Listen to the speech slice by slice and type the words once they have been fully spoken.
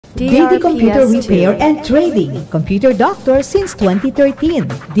DD Computer Repair and Trading, Computer Doctor since 2013.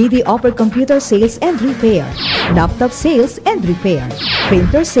 DD offer computer sales and repair, laptop sales and repair,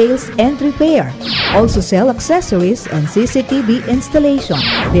 printer sales and repair. Also sell accessories and CCTV installation.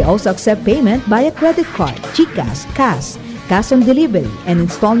 They also accept payment via credit card, GCash, cash on delivery, and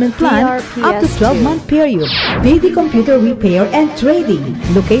installment plan up to 12-month period. DD Computer Repair and Trading,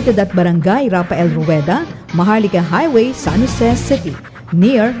 located at Barangay Rafael Rueda, Maharlika Highway, San Jose City,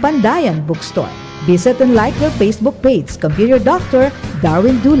 near Pandayan Bookstore. Visit and like their Facebook page, Computer Doctor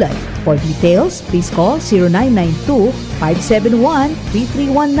Darwin Dulay. For details, please call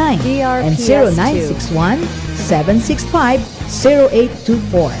 0992-571-3319 and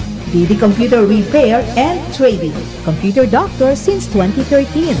 0961-765-0824. DD Computer Repair and Trading, Computer Doctor since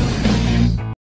 2013.